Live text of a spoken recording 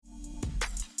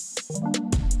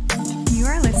You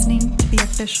are listening to the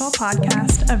official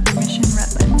podcast of the Mission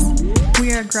Redlands.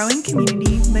 We are a growing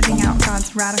community living out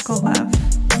God's radical love.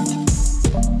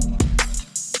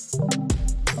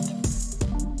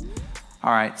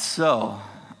 All right, so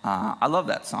I love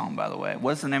that song, by the way.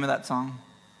 What's the name of that song?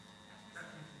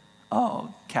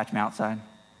 Oh, Catch Me Outside.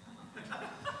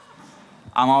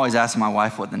 I'm always asking my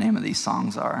wife what the name of these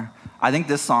songs are. I think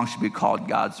this song should be called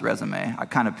God's Resume. I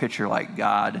kind of picture like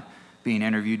God being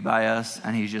interviewed by us,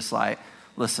 and he's just like,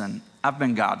 listen, I've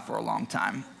been God for a long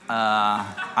time.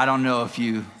 I don't know if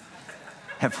you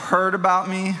have heard about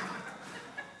me,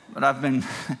 but I've been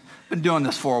doing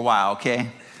this for a while,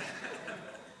 okay?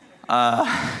 Well,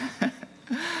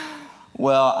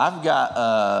 I've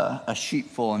got a sheet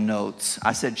full of notes.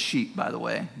 I said sheet, by the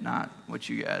way, not what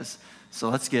you guys. So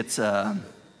let's get, I'm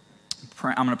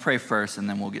going to pray first, and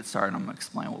then we'll get started. I'm going to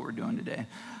explain what we're doing today.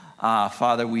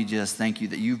 Father, we just thank you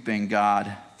that you've been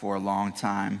God for a long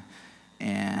time,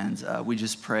 and we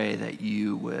just pray that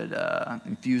you would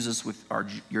infuse us with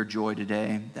your joy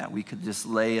today, that we could just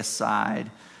lay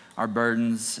aside our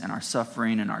burdens and our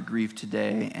suffering and our grief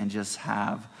today and just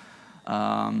have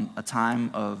a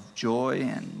time of joy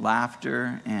and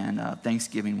laughter and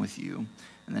thanksgiving with you.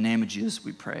 In the name of Jesus,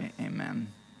 we pray. Amen.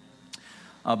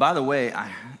 By the way,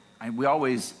 we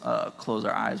always close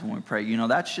our eyes when we pray. You know,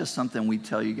 that's just something we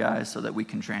tell you guys so that we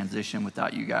can transition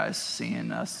without you guys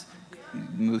seeing us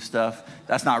move stuff.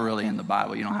 That's not really in the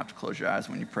Bible. You don't have to close your eyes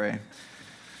when you pray.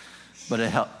 But it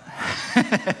helps.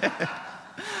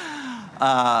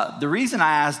 The reason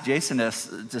I asked Jason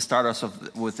to start us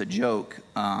with a joke,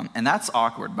 and that's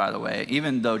awkward, by the way.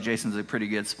 Even though Jason's a pretty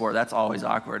good sport, that's always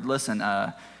awkward. Listen,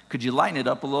 could you lighten it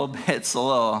up a little bit? It's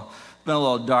been a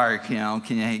little dark, you know.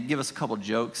 Can you give us a couple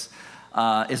jokes?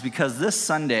 Is because this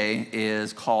Sunday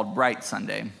is called Bright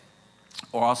Sunday,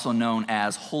 or also known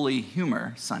as Holy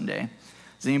Humor Sunday.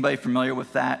 Is anybody familiar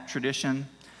with that tradition?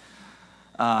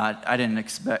 I didn't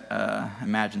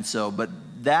imagine so, but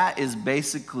that is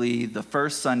basically the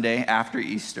first Sunday after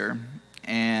Easter.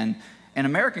 And in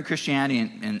American Christianity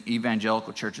and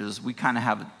evangelical churches, we kind of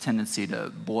have a tendency to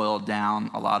boil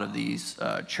down a lot of these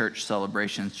church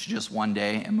celebrations to just one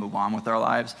day and move on with our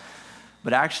lives.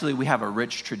 But actually, we have a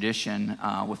rich tradition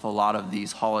with a lot of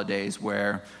these holidays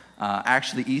where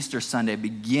actually Easter Sunday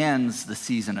begins the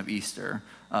season of Easter,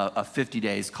 of 50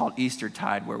 days called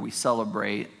Eastertide, where we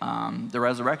celebrate the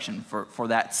resurrection for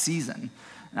that season,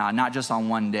 not just on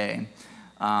one day.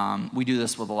 We do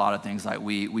this with a lot of things, like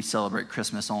we celebrate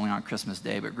Christmas only on Christmas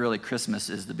Day, but really Christmas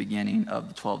is the beginning of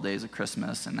the 12 days of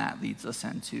Christmas, and that leads us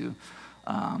into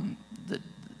the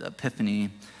Epiphany.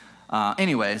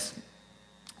 Anyways,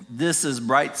 this is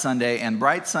Bright Sunday, and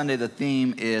Bright Sunday, the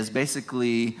theme is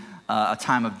basically a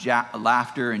time of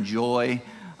laughter and joy,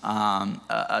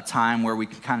 a time where we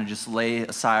can kind of just lay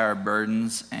aside our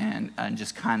burdens and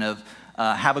just kind of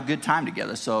have a good time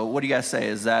together. So what do you guys say?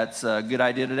 Is that a good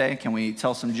idea today? Can we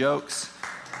tell some jokes?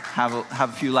 Have a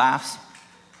few laughs?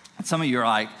 And some of you are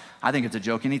like, I think it's a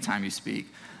joke anytime you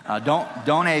speak.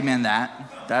 Don't amen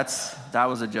that. That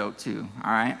was a joke too,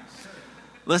 all right?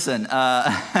 Listen,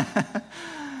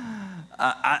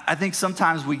 I think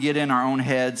sometimes we get in our own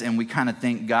heads and we kind of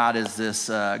think God is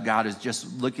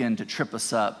just looking to trip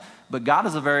us up. But God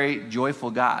is a very joyful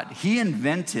God. He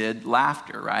invented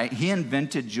laughter, right? He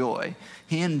invented joy.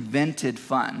 He invented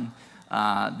fun.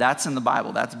 That's in the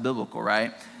Bible. That's biblical,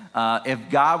 right? If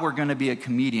God were going to be a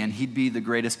comedian, he'd be the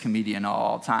greatest comedian of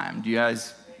all time. Do you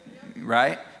guys,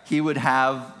 right? He would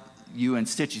have you in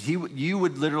stitches. You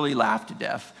would literally laugh to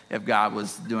death if God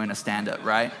was doing a stand-up,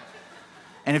 right?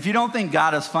 And if you don't think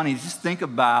God is funny, just think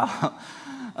about,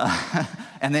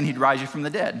 and then he'd rise you from the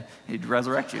dead. He'd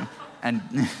resurrect you and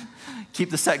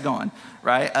keep the set going,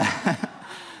 right?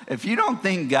 If you don't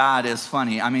think God is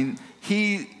funny, I mean,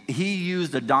 he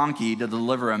used a donkey to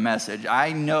deliver a message.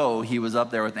 I know he was up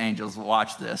there with angels.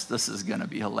 Watch this. This is going to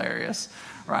be hilarious,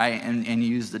 right? And he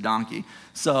used the donkey.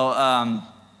 So I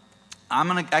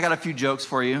got a few jokes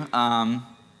for you.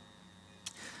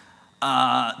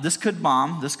 This could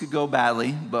bomb. This could go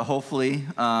badly, but hopefully,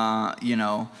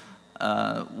 we'll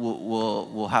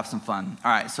have some fun.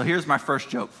 All right, so here's my first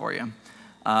joke for you.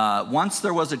 Once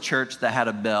there was a church that had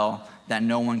a bell that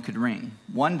no one could ring.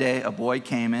 One day, a boy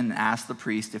came in and asked the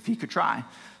priest if he could try.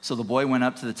 So the boy went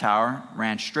up to the tower,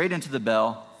 ran straight into the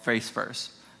bell, face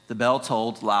first. The bell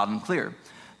tolled loud and clear.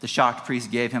 The shocked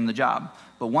priest gave him the job.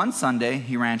 But one Sunday,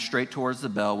 he ran straight towards the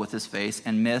bell with his face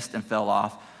and missed and fell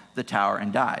off the tower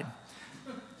and died.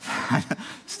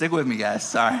 Stick with me, guys.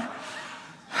 Sorry.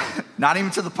 Not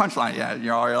even to the punchline yet.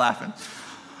 You're already laughing.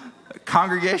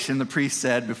 Congregation, the priest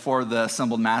said before the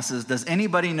assembled masses, does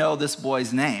anybody know this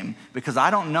boy's name? Because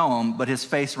I don't know him, but his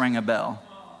face rang a bell.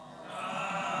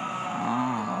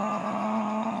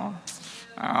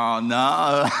 Oh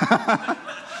no.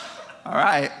 All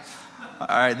right.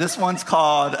 This one's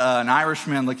called An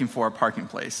Irishman Looking for a Parking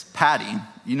Place. Patty.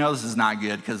 You know this is not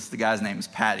good because the guy's name is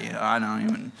Patty. I don't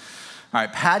even. All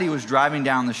right. Patty was driving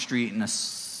down the street in a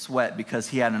sweat because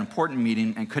he had an important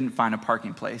meeting and couldn't find a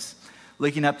parking place.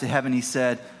 Looking up to heaven, he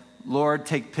said, Lord,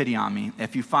 take pity on me.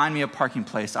 If you find me a parking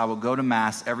place, I will go to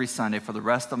Mass every Sunday for the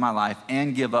rest of my life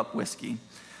and give up whiskey.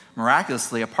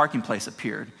 Miraculously, a parking place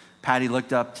appeared. Patty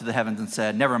looked up to the heavens and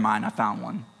said, never mind, I found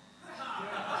one.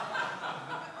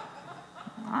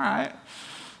 All right,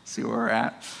 see where we're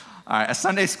at. All right, a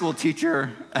Sunday school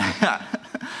teacher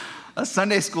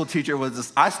was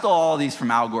just, I stole all these from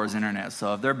Al Gore's internet,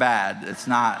 so if they're bad, it's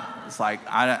like,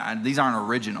 these aren't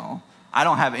original. I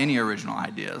don't have any original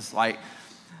ideas. Like,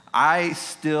 when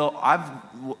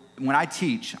I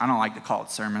teach, I don't like to call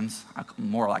it sermons,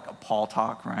 more like a Paul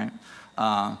talk, right?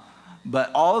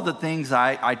 But all of the things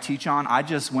I teach on, I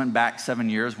just went back 7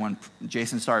 years when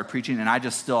Jason started preaching, and I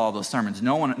just steal all those sermons.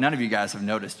 None of you guys have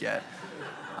noticed yet.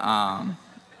 But I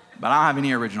don't have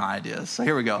any original ideas. So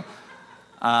here we go.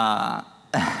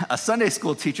 A Sunday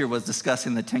school teacher was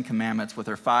discussing the 10 Commandments with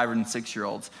her 5 and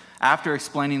 6-year-olds. After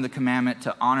explaining the commandment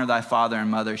to honor thy father and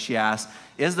mother, she asked,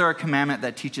 is there a commandment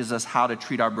that teaches us how to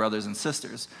treat our brothers and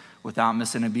sisters? Without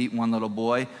missing a beat, one little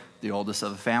boy, the oldest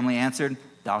of the family, answered,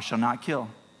 thou shalt not kill.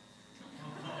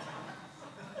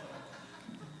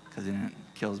 Because he didn't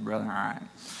kill his brother? All right.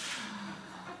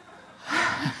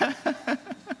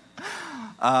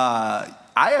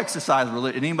 I exercise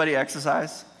religion. Anybody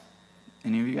exercise?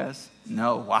 Any of you guys?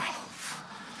 No? Wow.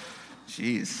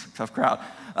 Jeez, tough crowd.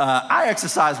 I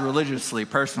exercise religiously,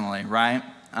 personally, right?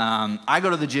 I go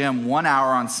to the gym 1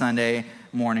 hour on Sunday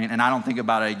morning, and I don't think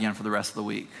about it again for the rest of the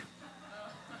week.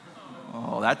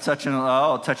 Oh, that's touching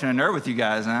a nerve with you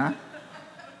guys, huh?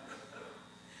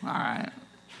 All right.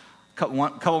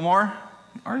 Couple more?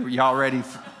 Or are y'all ready?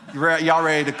 Y'all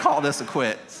ready to call this a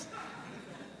quits?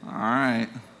 All right.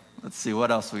 Let's see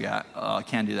what else we got. Oh, I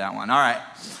can't do that one. All right.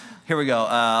 Here we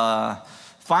go.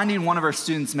 Finding one of her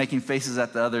students making faces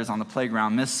at the others on the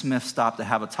playground, Miss Smith stopped to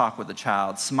have a talk with the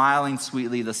child. Smiling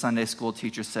sweetly, the Sunday school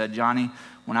teacher said, Johnny,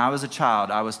 when I was a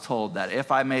child, I was told that if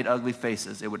I made ugly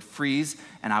faces, it would freeze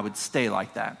and I would stay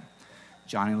like that.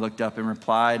 Johnny looked up and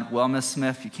replied, well, Miss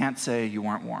Smith, you can't say you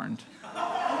weren't warned.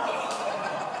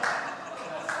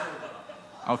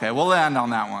 Okay, we'll end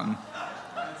on that one.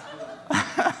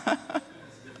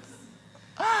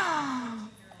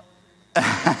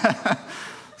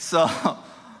 So,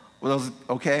 were those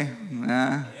okay?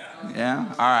 Yeah?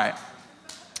 All right.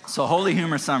 So, Holy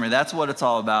Humor Summary, that's what it's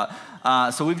all about.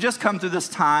 So, we've just come through this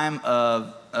time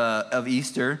of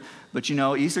Easter, but you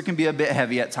know, Easter can be a bit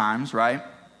heavy at times, right?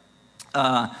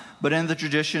 But in the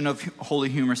tradition of Holy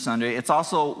Humor Sunday, it's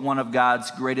also one of God's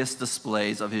greatest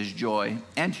displays of his joy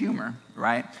and humor,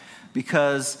 right?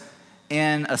 Because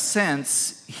in a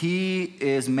sense, he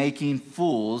is making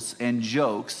fools and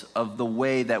jokes of the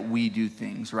way that we do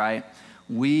things, right?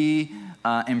 We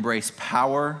embrace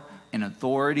power and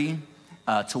authority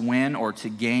to win or to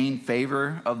gain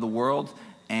favor of the world.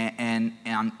 And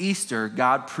on Easter,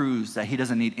 God proves that he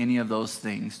doesn't need any of those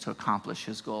things to accomplish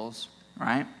his goals,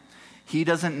 right? He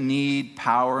doesn't need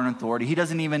power and authority. He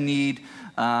doesn't even need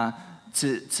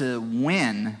to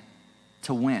win,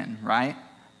 right?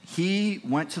 He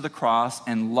went to the cross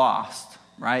and lost,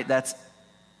 right? That's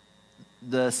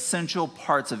the essential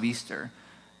parts of Easter.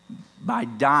 By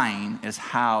dying is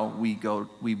how we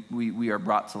are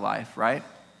brought to life, right?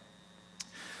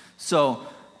 So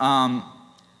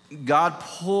God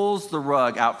pulls the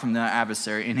rug out from the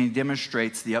adversary, and he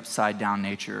demonstrates the upside down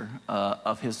nature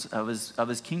of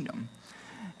his kingdom.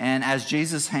 And as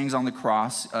Jesus hangs on the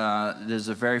cross, there's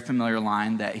a very familiar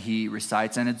line that he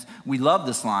recites. And we love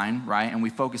this line, right? And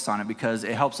we focus on it because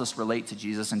it helps us relate to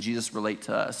Jesus and Jesus relate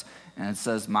to us. And it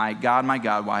says, my God,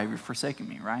 why have you forsaken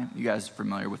me, right? You guys are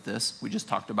familiar with this. We just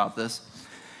talked about this.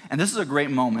 And this is a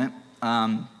great moment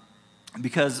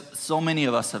because so many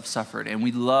of us have suffered. And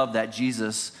we love that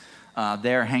Jesus,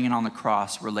 there hanging on the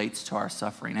cross, relates to our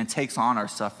suffering and takes on our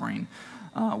suffering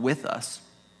with us.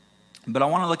 But I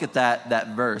want to look at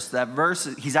that verse. That verse,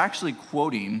 he's actually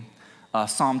quoting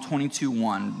Psalm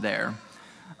 22:1 there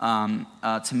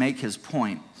to make his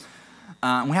point.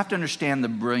 We have to understand the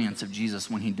brilliance of Jesus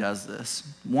when he does this.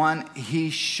 One, he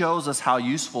shows us how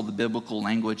useful the biblical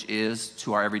language is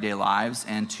to our everyday lives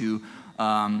and to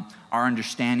our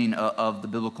understanding of the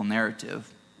biblical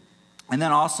narrative. And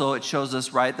then also it shows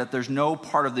us, right, that there's no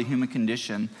part of the human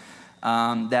condition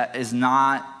that is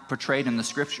not portrayed in the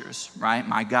scriptures, right?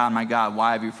 My God,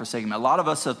 why have you forsaken me? A lot of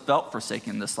us have felt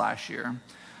forsaken this last year.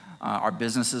 Our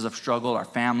businesses have struggled. Our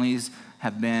families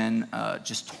have been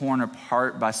just torn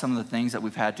apart by some of the things that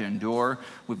we've had to endure.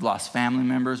 We've lost family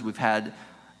members. We've had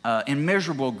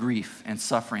immeasurable grief and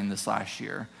suffering this last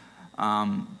year.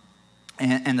 And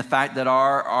the fact that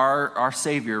our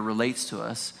Savior relates to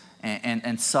us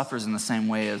and suffers in the same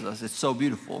way as us, it's so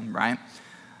beautiful, right?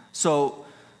 So,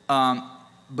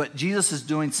 but Jesus is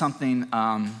doing something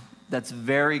that's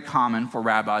very common for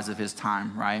rabbis of his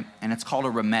time, right? And it's called a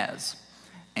remez.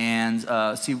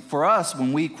 And see, for us,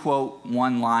 when we quote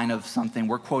one line of something,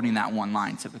 we're quoting that one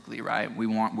line typically, right?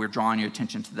 We're drawing your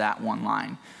attention to that one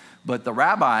line. But the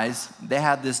rabbis, they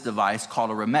had this device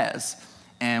called a remez.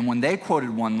 And when they quoted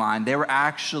one line, they were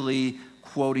actually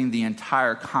quoting the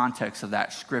entire context of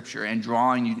that scripture and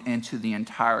drawing you into the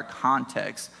entire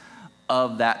context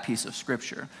of that piece of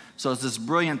scripture. So it's this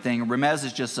brilliant thing. Remez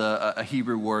is just a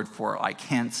Hebrew word for like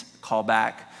hint, call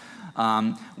back.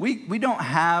 We don't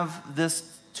have this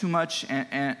too much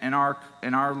in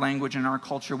our language, in our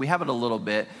culture. We have it a little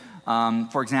bit.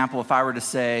 For example, if I were to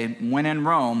say, when in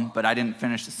Rome, but I didn't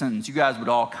finish the sentence, you guys would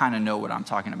all kind of know what I'm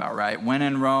talking about, right? When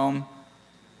in Rome,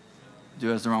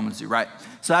 do as the Romans do, right?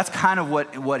 So that's kind of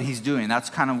what he's doing. That's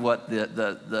kind of what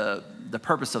the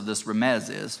purpose of this remez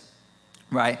is,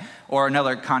 right? Or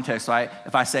another context, right?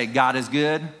 If I say, God is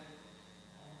good,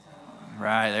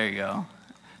 right, there you go.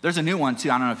 There's a new one too,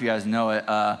 I don't know if you guys know it.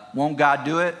 Won't God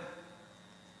do it?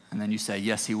 And then you say,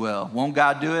 yes, he will. Won't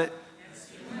God do it? Yes,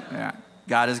 he will. Yeah.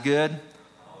 God is good?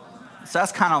 So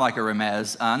that's kind of like a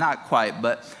remez. Not quite,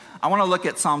 but I want to look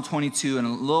at Psalm 22 and a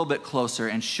little bit closer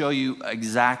and show you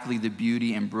exactly the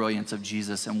beauty and brilliance of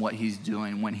Jesus and what he's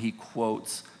doing when he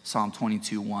quotes Psalm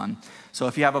 22:1. So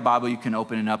if you have a Bible, you can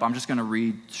open it up. I'm just going to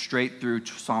read straight through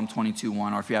Psalm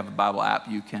 22:1, or if you have a Bible app,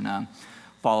 you can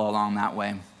follow along that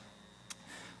way.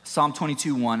 Psalm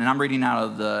 22:1, and I'm reading out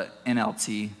of the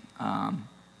NLT.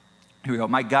 Here we go.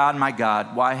 My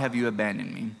God, why have you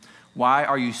abandoned me? Why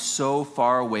are you so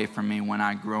far away from me when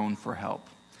I groan for help?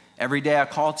 Every day I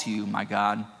call to you, my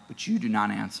God, but you do not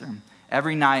answer.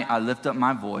 Every night I lift up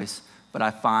my voice, but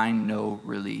I find no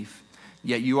relief.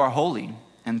 Yet you are holy,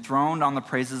 enthroned on the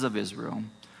praises of Israel.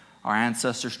 Our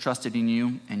ancestors trusted in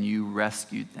you, and you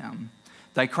rescued them.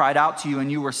 They cried out to you,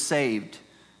 and you were saved.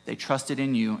 They trusted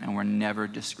in you and were never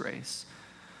disgraced.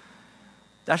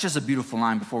 That's just a beautiful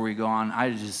line before we go on.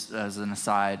 I just, as an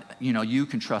aside, you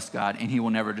can trust God and he will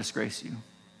never disgrace you.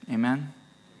 Amen?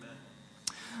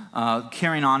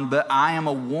 Carrying on, but I am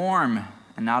a worm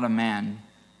and not a man.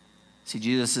 See,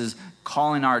 Jesus is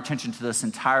calling our attention to this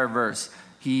entire verse.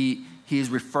 He is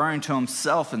referring to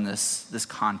himself in this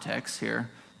context here.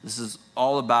 This is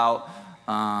all about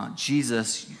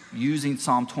Jesus using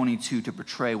Psalm 22 to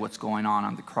portray what's going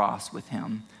on the cross with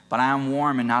him. But I am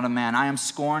worm and not a man. I am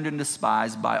scorned and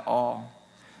despised by all.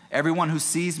 Everyone who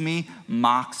sees me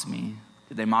mocks me.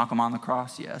 Did they mock him on the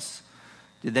cross? Yes.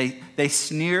 Did they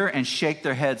sneer and shake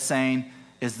their heads saying,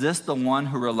 is this the one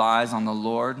who relies on the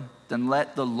Lord? Then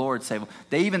let the Lord save him.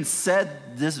 They even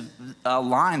said this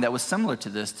line that was similar to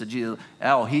this to Jesus.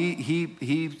 Oh,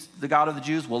 he's the God of the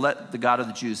Jews? Well, let the God of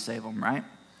the Jews save him, right?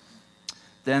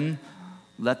 Then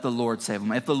let the Lord save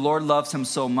him. If the Lord loves him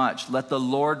so much, let the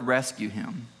Lord rescue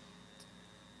him.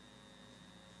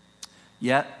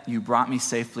 Yet you brought me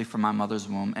safely from my mother's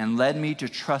womb and led me to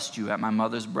trust you at my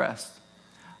mother's breast.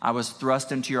 I was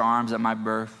thrust into your arms at my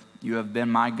birth. You have been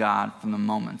my God from the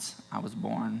moment I was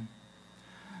born.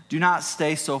 Do not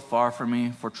stay so far from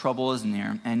me, for trouble is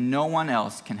near, and no one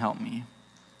else can help me.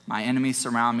 My enemies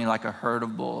surround me like a herd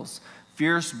of bulls.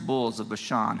 Fierce bulls of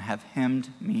Bashan have hemmed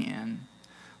me in.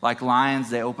 Like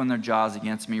lions, they open their jaws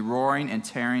against me, roaring and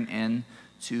tearing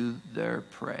into their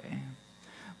prey.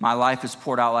 My life is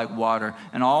poured out like water,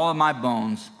 and all of my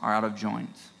bones are out of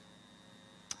joint.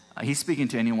 He's speaking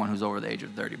to anyone who's over the age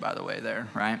of 30, by the way, there,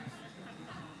 right?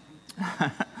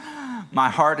 My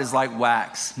heart is like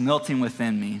wax, melting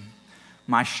within me.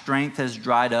 My strength has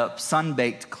dried up,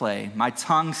 sun-baked clay. My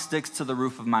tongue sticks to the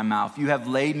roof of my mouth. You have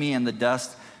laid me in the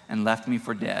dust and left me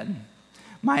for dead.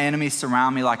 My enemies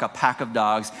surround me like a pack of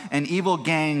dogs, and evil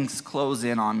gangs close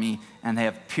in on me, and they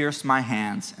have pierced my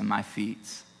hands and my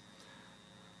feet.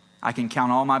 I can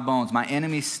count all my bones. My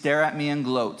enemies stare at me and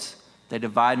gloat. They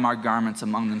divide my garments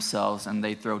among themselves, and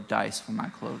they throw dice for my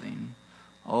clothing.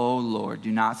 Oh, Lord,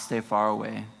 do not stay far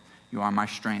away. You are my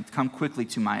strength. Come quickly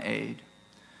to my aid.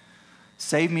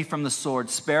 Save me from the sword.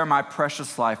 Spare my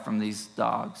precious life from these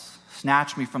dogs.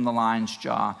 Snatch me from the lion's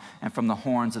jaw and from the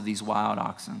horns of these wild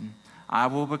oxen. I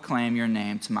will proclaim your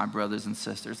name to my brothers and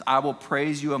sisters. I will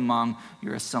praise you among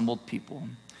your assembled people.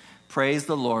 Praise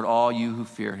the Lord, all you who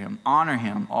fear him. Honor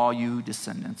him, all you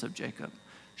descendants of Jacob.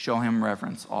 Show him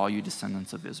reverence, all you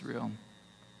descendants of Israel.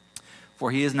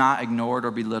 For he has not ignored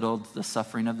or belittled the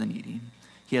suffering of the needy.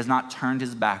 He has not turned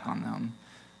his back on them,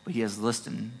 but he has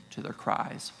listened to their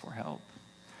cries for help.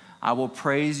 I will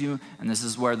praise you, and this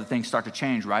is where the things start to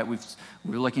change, right?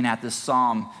 We're looking at this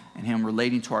psalm and him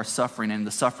relating to our suffering and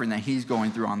the suffering that he's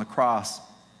going through on the cross.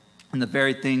 And the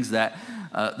very things that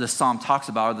this psalm talks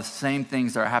about are the same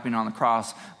things that are happening on the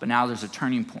cross, but now there's a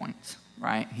turning point,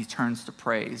 right? He turns to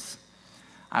praise.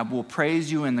 I will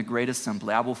praise you in the great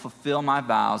assembly. I will fulfill my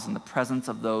vows in the presence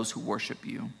of those who worship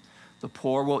you. The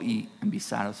poor will eat and be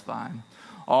satisfied.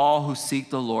 All who seek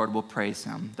the Lord will praise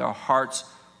him. Their hearts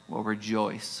will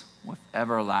rejoice with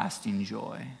everlasting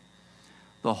joy.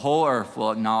 The whole earth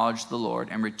will acknowledge the Lord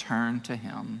and return to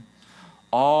him.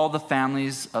 All the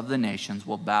families of the nations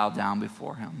will bow down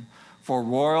before him. For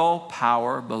royal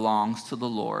power belongs to the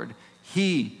Lord.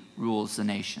 He rules the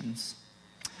nations.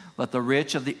 Let the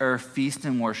rich of the earth feast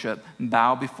and worship,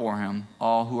 bow before him,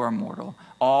 all who are mortal,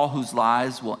 all whose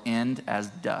lives will end as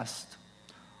dust.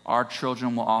 Our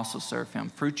children will also serve him.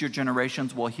 Future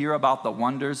generations will hear about the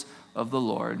wonders of the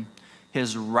Lord.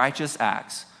 His righteous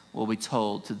acts will be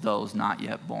told to those not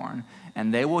yet born,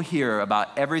 and they will hear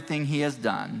about everything he has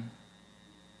done.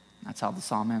 That's how the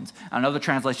psalm ends. Another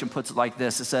translation puts it like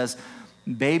this. It says,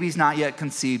 babies not yet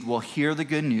conceived will hear the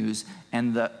good news,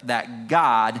 and that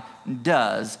God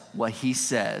does what he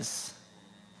says.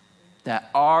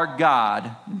 That our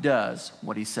God does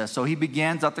what he says. So he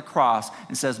begins at the cross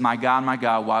and says, my God,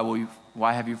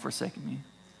 why have you forsaken me?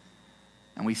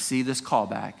 And we see this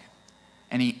callback.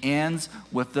 And he ends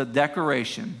with the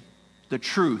declaration, the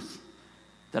truth,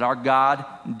 that our God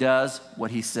does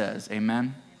what he says.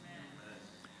 Amen?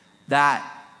 That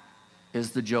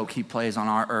is the joke he plays on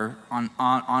our earth, on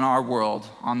our world,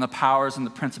 on the powers and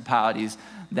the principalities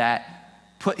that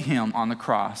put him on the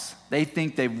cross. They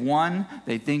think they've won.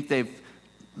 They think they've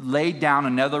laid down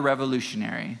another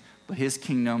revolutionary. But his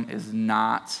kingdom is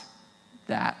not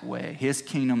that way. His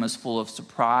kingdom is full of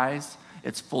surprise.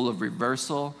 It's full of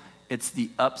reversal. It's the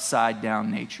upside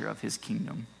down nature of his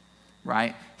kingdom,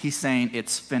 right? He's saying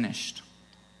it's finished.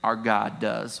 Our God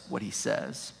does what he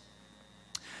says.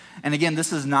 And again,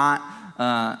 this is not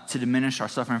to diminish our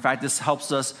suffering. In fact, this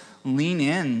helps us lean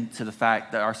in to the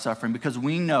fact that our suffering, because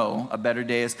we know a better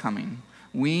day is coming.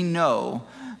 We know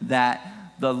that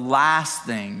the last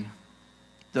thing,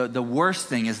 the worst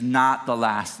thing is not the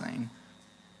last thing.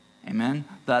 Amen?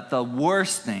 That the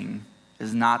worst thing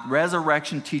is not.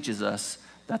 Resurrection teaches us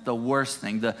that the worst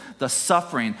thing, the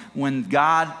suffering, when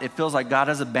it feels like God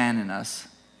has abandoned us,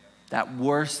 that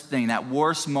worst thing, that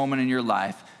worst moment in your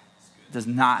life does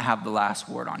not have the last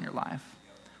word on your life.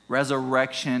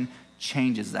 Resurrection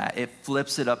changes that. It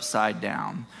flips it upside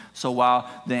down. So while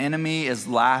the enemy is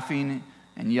laughing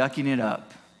and yucking it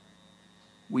up,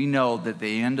 we know that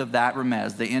the end of that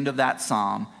remez, the end of that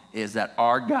psalm, is that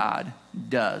our God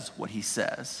does what he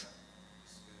says.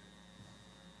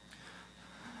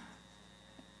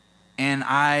 And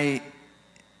I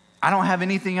don't have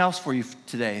anything else for you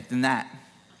today than that.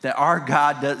 That our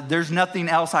God does, there's nothing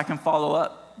else I can follow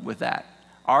up with that.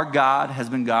 Our God has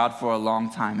been God for a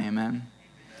long time, amen?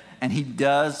 And he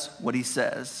does what he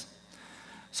says.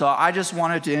 So I just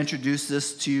wanted to introduce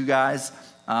this to you guys.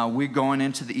 We're going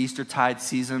into the Eastertide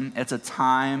season. It's a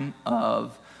time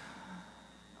of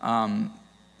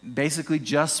basically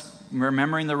just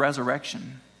remembering the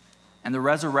resurrection. And the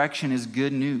resurrection is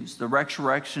good news. The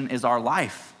resurrection is our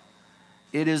life.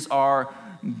 It is our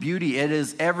beauty. It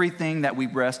is everything that we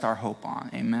rest our hope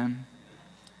on. Amen?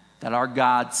 That our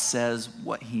God says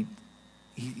what he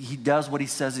does what he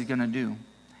says he's going to do.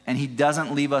 And he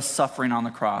doesn't leave us suffering on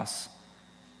the cross.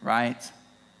 Right?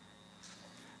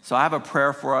 So I have a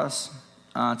prayer for us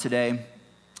today.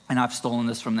 And I've stolen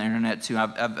this from the internet too.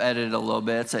 I've edited a little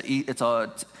bit. It's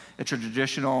a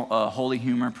traditional holy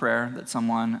humor prayer that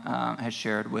someone has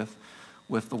shared with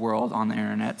the world on the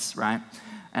internets, right?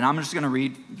 And I'm just going to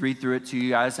read through it to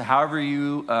you guys. However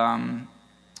you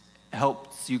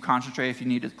helps you concentrate. If you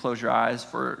need to close your eyes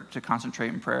to concentrate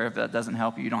in prayer, if that doesn't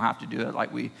help you, you don't have to do it.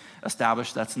 Like we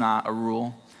established, that's not a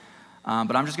rule.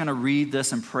 But I'm just going to read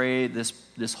this and pray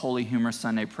this Holy Humor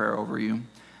Sunday prayer over you.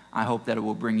 I hope that it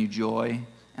will bring you joy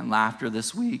and laughter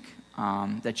this week,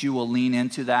 that you will lean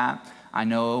into that. I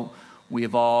know we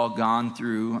have all gone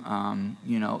through,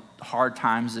 hard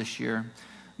times this year,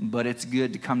 but it's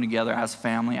good to come together as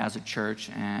family, as a church,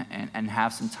 and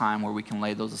have some time where we can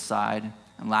lay those aside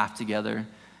and laugh together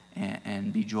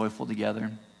and be joyful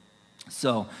together.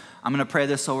 So I'm going to pray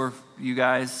this over you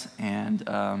guys, and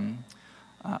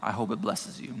I hope it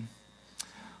blesses you.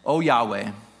 O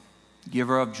Yahweh,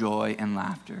 giver of joy and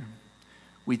laughter,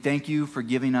 we thank you for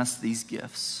giving us these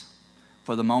gifts,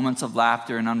 for the moments of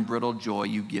laughter and unbridled joy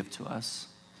you give to us,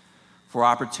 for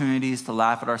opportunities to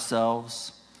laugh at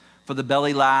ourselves, for the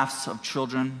belly laughs of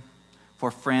children,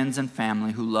 for friends and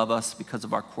family who love us because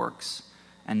of our quirks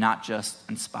and not just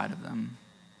in spite of them,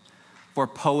 for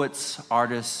poets,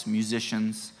 artists,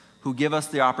 musicians who give us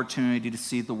the opportunity to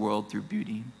see the world through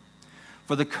beauty,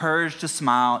 for the courage to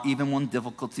smile even when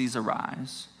difficulties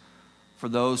arise, for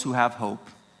those who have hope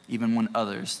even when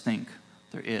others think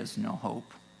there is no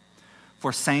hope,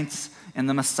 for saints in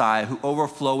the Messiah who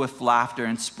overflow with laughter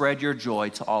and spread your joy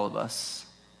to all of us,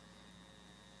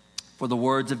 for the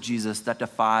words of Jesus that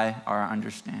defy our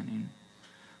understanding,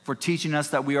 for teaching us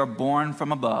that we are born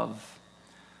from above,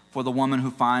 for the woman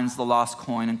who finds the lost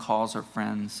coin and calls her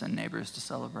friends and neighbors to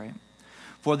celebrate,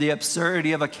 for the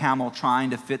absurdity of a camel trying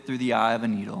to fit through the eye of a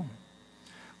needle,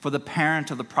 for the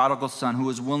parent of the prodigal son who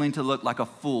is willing to look like a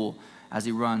fool as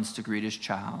he runs to greet his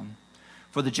child,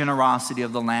 for the generosity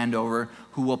of the landowner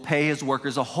who will pay his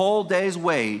workers a whole day's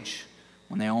wage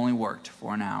when they only worked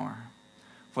for an hour,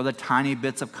 for the tiny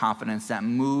bits of confidence that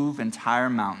move entire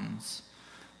mountains,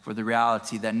 for the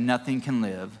reality that nothing can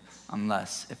live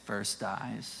unless it first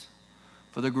dies,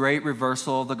 for the great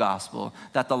reversal of the gospel,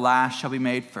 that the last shall be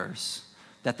made first,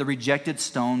 that the rejected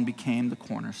stone became the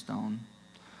cornerstone,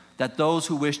 that those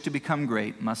who wish to become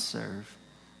great must serve,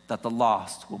 that the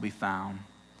lost will be found,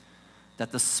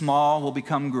 that the small will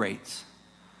become great,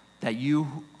 that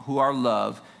you who are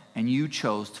loved and you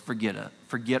chose to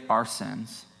forget our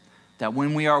sins, that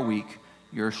when we are weak,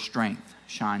 your strength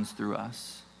shines through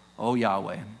us. O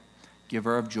Yahweh,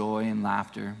 giver of joy and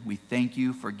laughter, we thank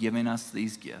you for giving us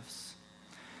these gifts.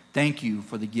 Thank you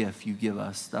for the gift you give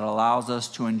us that allows us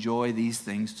to enjoy these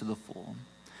things to the full.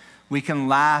 We can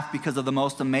laugh because of the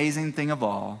most amazing thing of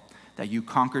all, that you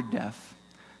conquered death,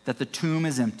 that the tomb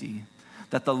is empty,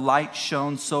 that the light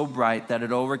shone so bright that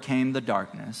it overcame the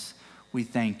darkness. We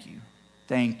thank you,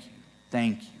 thank you,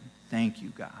 thank you, thank you,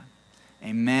 God.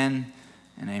 Amen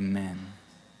and amen.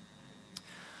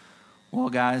 Well,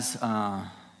 guys,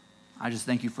 I just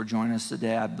thank you for joining us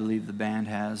today. I believe the band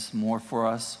has more for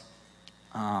us.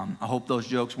 I hope those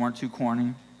jokes weren't too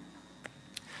corny,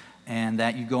 and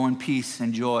that you go in peace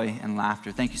and joy and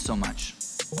laughter. Thank you so much.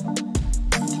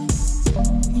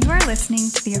 You are listening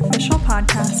to the official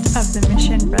podcast of The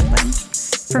Mission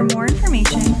Redlands. For more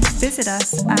information, visit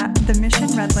us at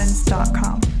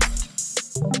themissionredlands.com.